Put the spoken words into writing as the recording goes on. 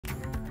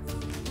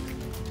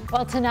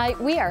Well, tonight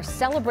we are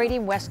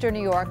celebrating Western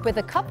New York with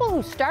a couple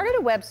who started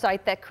a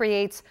website that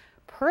creates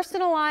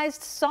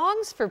personalized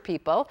songs for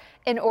people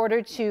in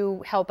order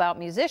to help out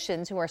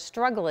musicians who are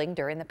struggling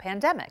during the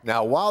pandemic.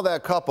 Now, while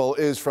that couple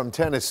is from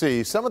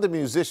Tennessee, some of the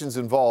musicians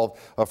involved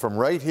are from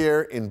right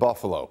here in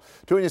Buffalo.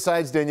 2 on your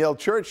side's Danielle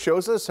Church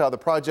shows us how the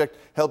project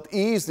helped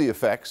ease the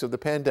effects of the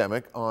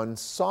pandemic on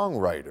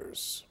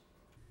songwriters.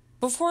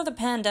 Before the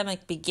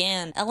pandemic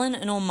began, Ellen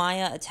and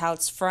Omaya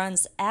Ataut's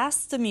friends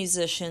asked the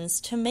musicians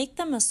to make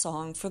them a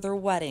song for their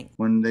wedding.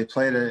 When they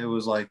played it, it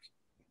was like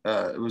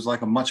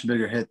a much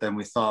bigger hit than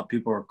we thought.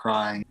 People were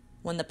crying.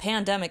 When the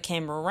pandemic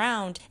came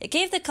around, it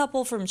gave the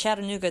couple from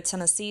Chattanooga,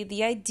 Tennessee,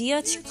 the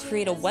idea to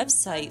create a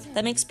website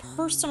that makes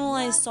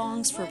personalized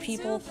songs for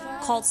people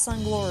called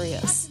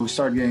Songlorious. We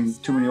started getting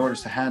too many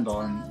orders to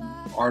handle and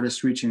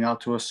artists reaching out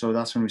to us, so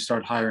that's when we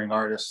started hiring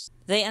artists.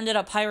 They ended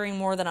up hiring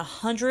more than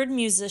 100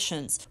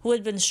 musicians who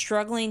had been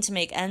struggling to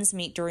make ends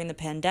meet during the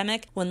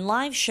pandemic when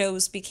live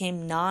shows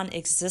became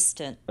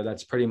non-existent.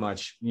 That's pretty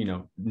much,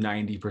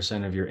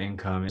 90% of your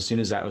income. As soon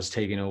as that was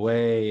taken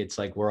away, it's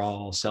like we're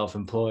all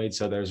self-employed,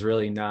 so there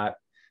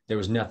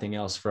was nothing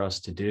else for us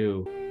to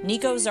do.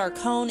 Nico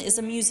Zarcone is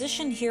a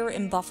musician here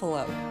in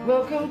Buffalo.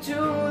 Welcome to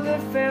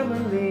the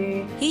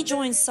family. He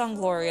joined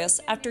Songlorious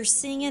after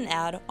seeing an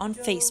ad on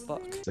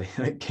Facebook.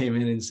 They came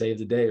in and saved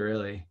the day,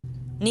 really.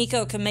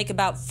 Nico can make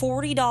about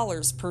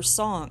 $40 per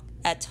song.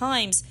 At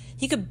times,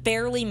 he could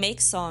barely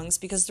make songs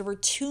because there were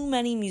too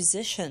many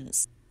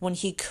musicians. When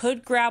he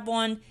could grab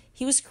one,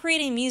 he was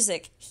creating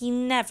music he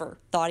never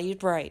thought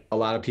he'd write. A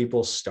lot of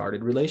people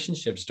started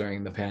relationships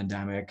during the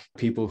pandemic.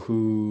 People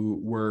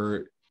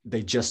who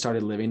they just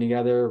started living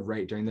together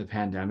right during the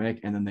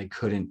pandemic, and then they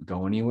couldn't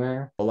go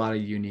anywhere. A lot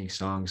of unique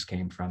songs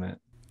came from it.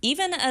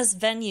 Even as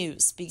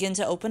venues begin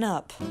to open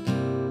up,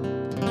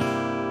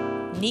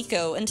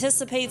 Nico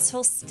anticipates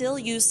he'll still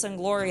use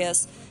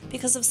Songlorious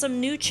because of some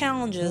new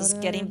challenges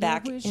getting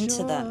back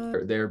into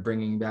them. They're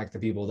bringing back the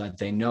people that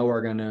they know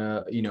are going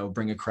to,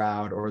 bring a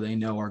crowd, or they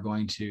know are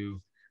going to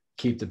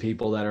keep the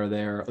people that are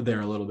there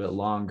a little bit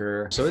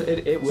longer. So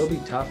it will be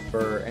tough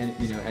for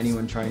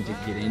anyone trying to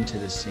get into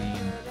the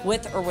scene.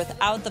 With or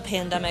without the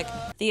pandemic,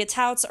 the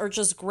Atauts are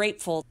just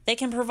grateful they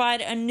can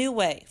provide a new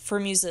way for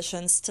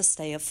musicians to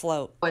stay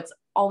afloat. It's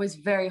always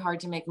very hard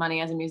to make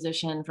money as a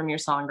musician from your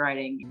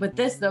songwriting. With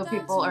this, though,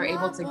 people are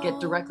able to get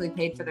directly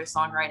paid for their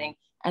songwriting,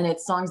 and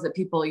it's songs that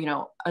people,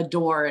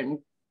 adore and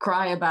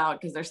cry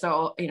about because they're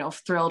so,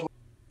 thrilled.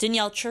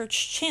 Danielle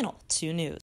Church, Channel 2 News.